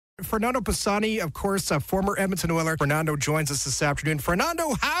Fernando Pisani, of course, a former Edmonton Oiler. Fernando joins us this afternoon.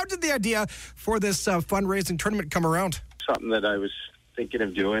 Fernando, how did the idea for this fundraising tournament come around? Something that I was thinking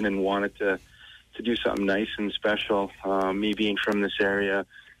of doing and wanted to do something nice and special. Me being from this area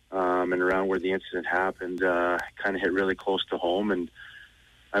and around where the incident happened, kind of hit really close to home, and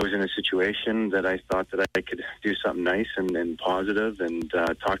I was in a situation that I thought that I could do something nice and positive, and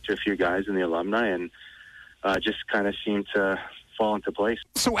talk to a few guys in the alumni, and just kind of seemed to fall into place.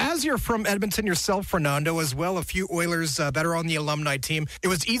 So as you're from Edmonton yourself, Fernando, as well a few Oilers that are on the alumni team, it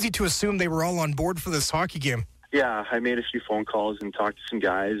was easy to assume they were all on board for this hockey game. Yeah, I made a few phone calls and talked to some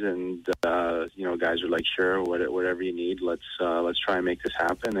guys, and guys were like, "Sure, whatever you need, let's try and make this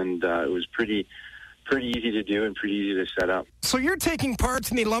happen." And it was pretty easy to do and pretty easy to set up. So you're taking part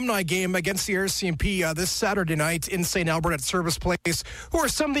in the alumni game against the RCMP this Saturday night in St. Albert at Service Place. Who are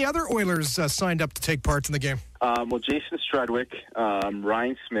some of the other Oilers signed up to take part in the game? Well, Jason Strudwick,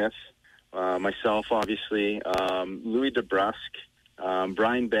 Ryan Smith, myself, obviously, Louis DeBrusque,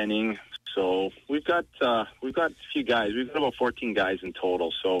 Brian Benning. So we've got a few guys. We've got about 14 guys in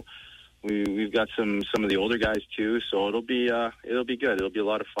total. So we've got some of the older guys too. So it'll be good. It'll be a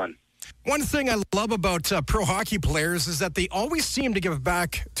lot of fun. One thing I love about pro hockey players is that they always seem to give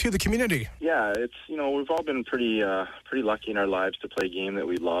back to the community. Yeah, it's we've all been pretty lucky in our lives to play a game that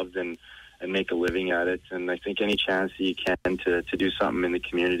we loved and make a living at it. And I think any chance that you can to do something in the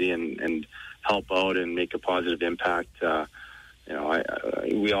community and help out and make a positive impact,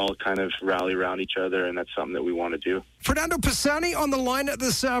 we all kind of rally around each other, and that's something that we want to do. Fernando Pisani on the line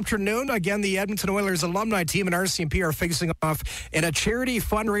this afternoon. Again, the Edmonton Oilers alumni team and RCMP are facing off in a charity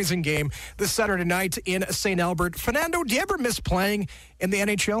fundraising game this Saturday night in St. Albert. Fernando, do you ever miss playing in the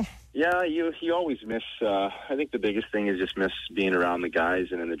NHL? Yeah, you always miss. I think the biggest thing is just miss being around the guys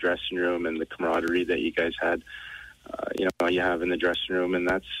and in the dressing room and the camaraderie that you guys had. You have in the dressing room, and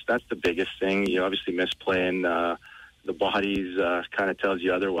that's the biggest thing. You obviously miss playing. The bodies kind of tells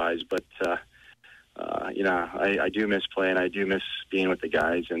you otherwise, but I do miss playing. I do miss being with the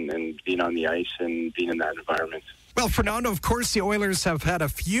guys and being on the ice and being in that environment. Well, Fernando, of course, the Oilers have had a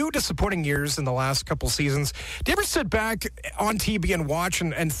few disappointing years in the last couple seasons. Do you ever sit back on TV and watch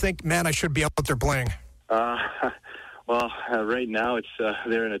and think, man, I should be out there playing? Right now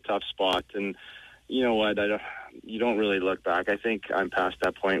they're in a tough spot, and you know what? You don't really look back. I think I'm past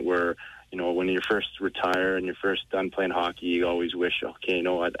that point where, when you first retire and you're first done playing hockey, you always wish, okay, you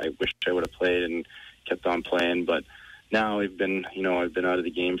know what, I wish I would have played and kept on playing. But now I've been out of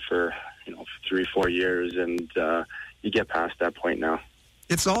the game for, 3-4 years, and you get past that point now.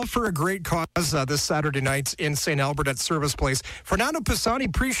 It's all for a great cause this Saturday night in St. Albert at Service Place. Fernando Pisani,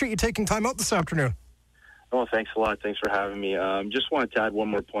 appreciate you taking time out this afternoon. Oh, thanks a lot. Thanks for having me. Just wanted to add one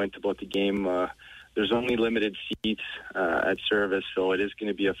more point about the game. There's only limited seats at Service, so it is going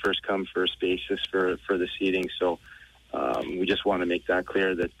to be a first-come, first-basis for the seating. So we just want to make that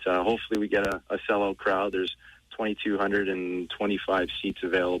clear that hopefully we get a sellout crowd. There's 2,225 seats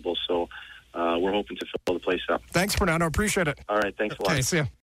available, so we're hoping to fill the place up. Thanks, Fernando. Appreciate it. All right, thanks a lot. Okay, see ya.